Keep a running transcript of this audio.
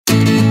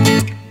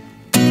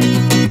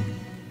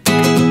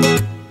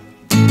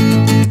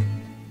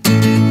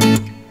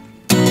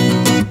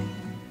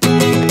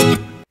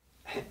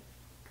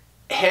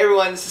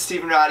everyone, this is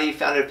Stephen Roddy,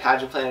 founder of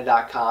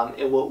pageantplanet.com,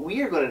 and what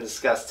we are going to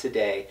discuss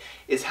today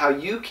is how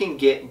you can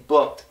get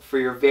booked for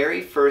your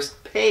very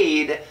first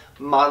paid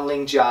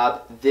modeling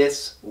job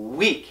this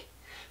week.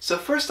 So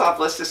first off,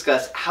 let's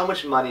discuss how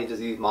much money do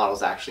these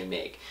models actually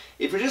make.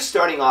 If you're just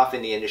starting off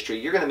in the industry,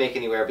 you're going to make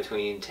anywhere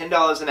between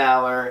 $10 an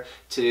hour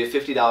to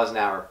 $50 an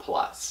hour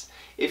plus.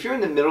 If you're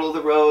in the middle of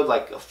the road,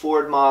 like a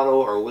Ford model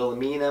or a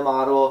Wilhelmina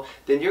model,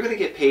 then you're going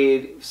to get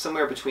paid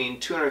somewhere between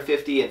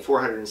 $250 and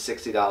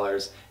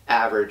 $460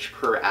 average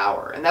per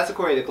hour. And that's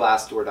according to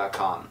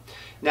Glassdoor.com.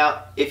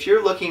 Now, if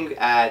you're looking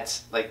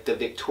at like the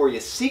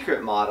Victoria's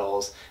Secret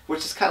models,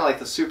 which is kind of like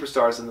the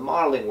superstars in the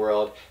modeling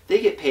world,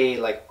 they get paid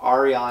like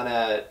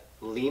Ariana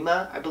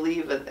Lima, I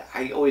believe, and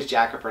I always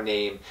jack up her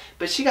name,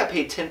 but she got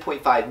paid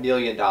 $10.5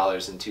 million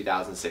in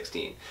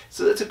 2016.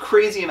 So that's a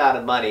crazy amount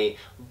of money,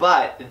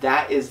 but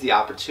that is the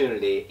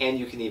opportunity, and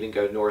you can even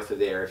go north of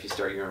there if you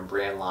start your own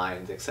brand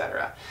lines,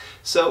 etc.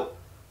 So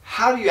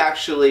how do you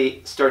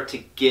actually start to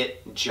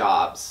get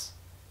jobs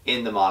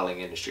in the modeling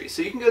industry?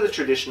 So you can go the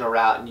traditional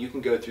route and you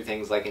can go through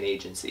things like an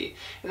agency.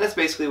 And that's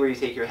basically where you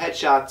take your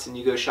headshots and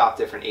you go shop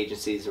different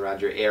agencies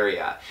around your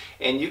area.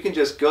 And you can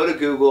just go to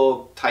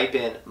Google, type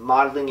in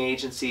modeling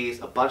agencies,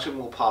 a bunch of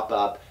them will pop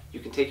up. You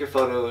can take your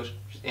photos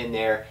in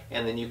there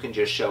and then you can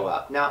just show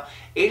up. Now,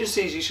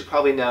 agencies, you should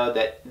probably know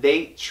that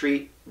they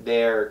treat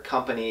their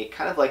company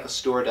kind of like a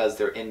store does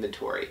their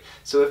inventory.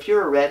 So if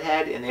you're a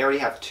redhead and they already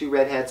have 2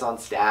 redheads on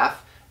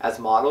staff as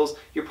models,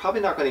 you're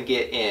probably not going to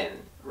get in.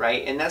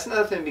 Right? And that's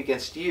nothing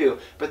against you,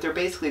 but they're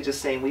basically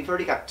just saying we've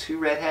already got 2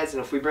 redheads,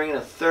 and if we bring in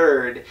a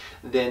 3rd,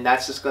 then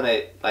that's just going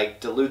to like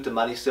dilute the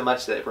money so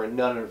much that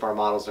none of our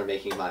models are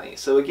making money.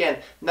 So again,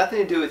 nothing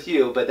to do with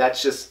you, but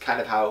that's just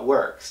kind of how it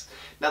works.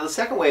 Now the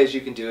second way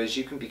you can do is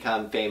you can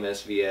become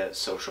famous via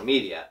social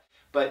media.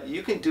 But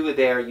you can do it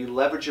there, you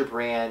leverage your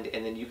brand,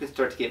 and then you can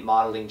start to get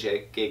modeling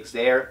gigs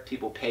there.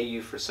 People pay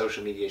you for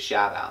social media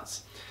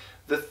shout-outs.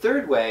 The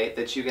third way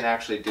that you can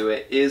actually do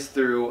it is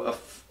through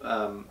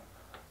a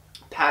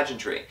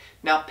pageantry.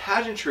 Now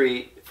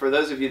pageantry, for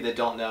those of you that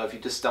don't know, if you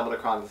just stumbled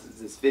across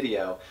this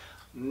video,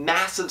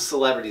 massive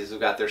celebrities have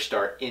got their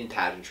start in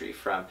pageantry,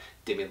 from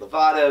Demi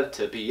Lovato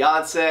to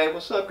Beyonce,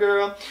 what's up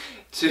girl,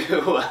 to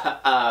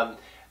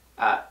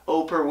Oprah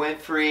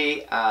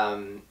Winfrey,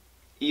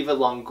 Eva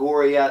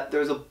Longoria.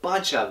 There's a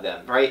bunch of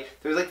them, right?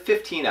 There's like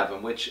 15 of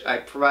them, which I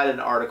provided an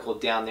article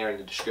down there in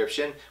the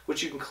description,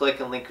 which you can click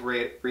and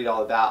read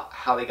all about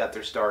how they got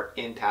their start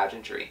in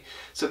pageantry.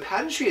 So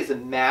pageantry is a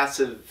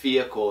massive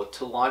vehicle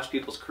to launch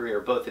people's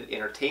career, both in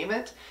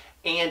entertainment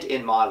and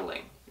in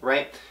modeling,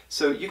 right?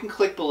 So you can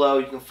click below,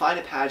 you can find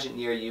a pageant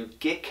near you,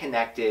 get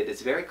connected,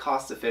 it's very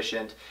cost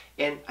efficient,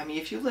 and I mean,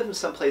 if you live in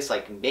some place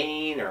like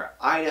Maine or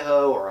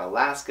Idaho or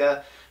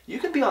Alaska, you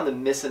can be on the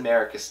Miss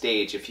America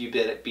stage if you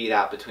beat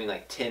out between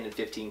like 10 and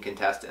 15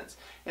 contestants.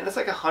 And it's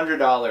like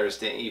 $100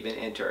 to even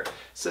enter.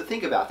 So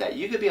think about that.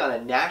 You could be on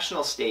a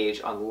national stage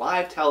on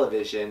live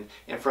television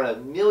in front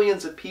of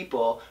millions of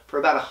people for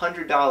about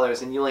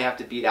 $100, and you only have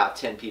to beat out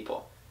 10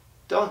 people.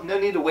 No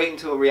need to wait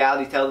until a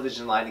reality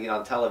television line to get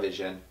on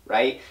television,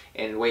 right?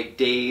 And wait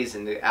days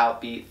and to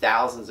outbeat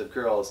thousands of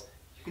girls.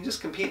 You can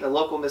just compete in the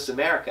local Miss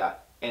America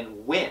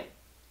and win.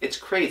 It's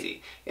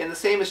crazy. And the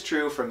same is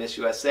true for Miss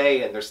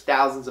USA, and there's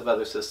thousands of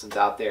other systems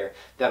out there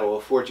that will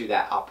afford you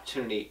that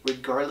opportunity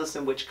regardless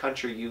in which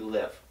country you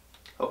live.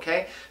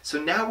 Okay?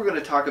 So now we're going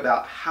to talk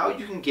about how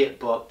you can get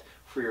booked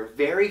for your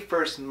very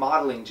first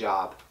modeling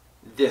job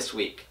this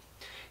week.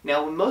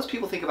 Now, when most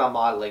people think about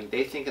modeling,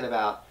 they're thinking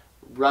about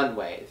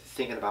runway,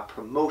 thinking about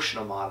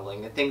promotional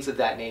modeling and things of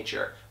that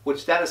nature,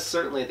 which that is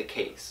certainly the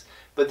case.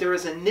 But there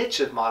is a niche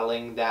of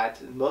modeling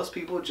that most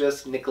people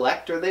just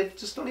neglect or they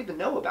just don't even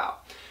know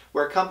about,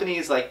 where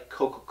companies like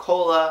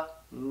Coca-Cola,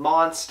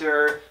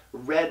 Monster,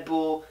 Red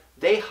Bull,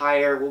 they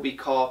hire what we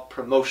call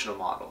promotional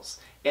models.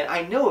 And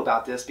I know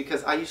about this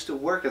because I used to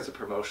work as a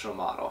promotional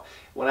model.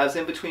 When I was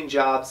in between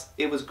jobs,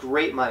 it was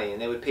great money,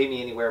 and they would pay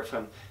me anywhere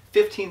from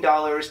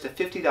 $15 to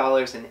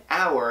 $50 an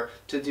hour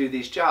to do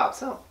these jobs.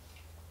 So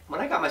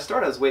when I got my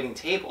start, I was waiting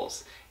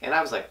tables, and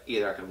I was like,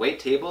 either I could wait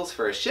tables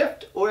for a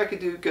shift, or I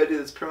could go do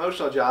this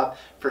promotional job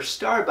for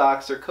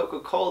Starbucks or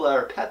Coca-Cola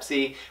or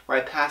Pepsi, where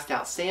I passed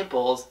out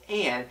samples,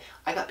 and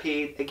I got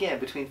paid, again,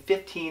 between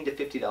 $15 to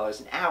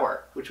 $50 an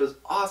hour, which was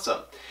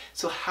awesome.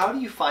 So how do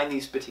you find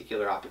these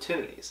particular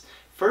opportunities?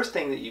 First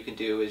thing that you can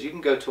do is you can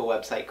go to a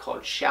website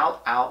called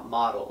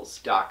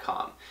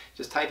shoutoutmodels.com.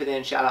 Just type it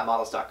in,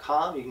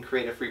 shoutoutmodels.com. You can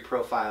create a free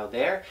profile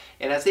there.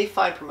 And as they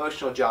find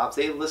promotional jobs,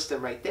 they list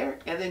them right there,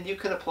 and then you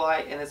can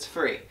apply, and it's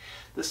free.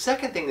 The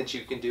second thing that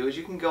you can do is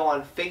you can go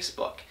on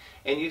Facebook,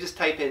 and you just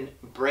type in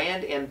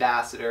brand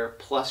ambassador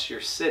plus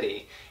your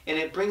city, and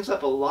it brings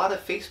up a lot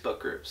of Facebook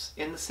groups,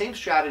 and the same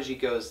strategy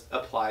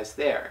applies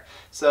there.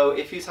 So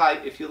if you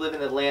live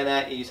in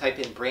Atlanta and you type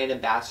in brand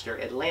ambassador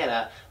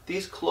Atlanta,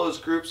 these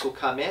closed groups will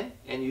come in,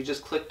 and you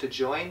just click to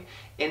join,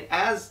 and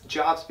as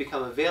jobs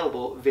become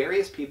available,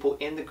 various people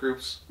in the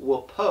groups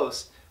will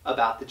post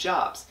about the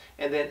jobs.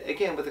 And then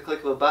again, with the click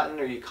of a button,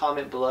 or you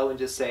comment below and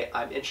just say,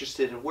 I'm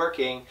interested in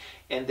working,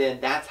 and then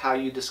that's how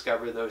you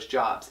discover those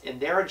jobs. And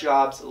there are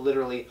jobs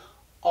literally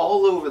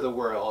all over the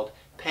world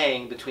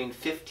paying between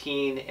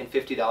 $15 and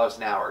 $50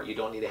 an hour. You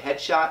don't need a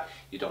headshot,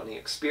 you don't need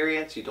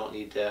experience, you don't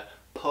need to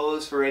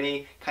pose for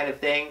any kind of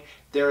thing.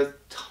 There are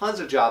tons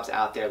of jobs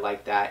out there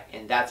like that,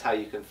 and that's how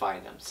you can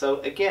find them.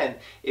 So again,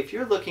 if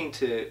you're looking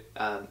to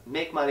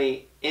make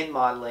money in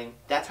modeling,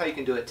 that's how you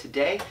can do it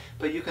today,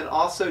 but you can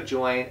also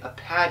join a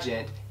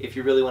pageant if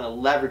you really want to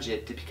leverage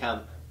it to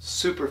become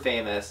super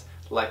famous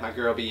like my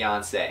girl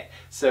Beyonce.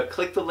 So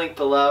click the link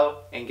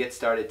below and get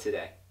started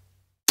today.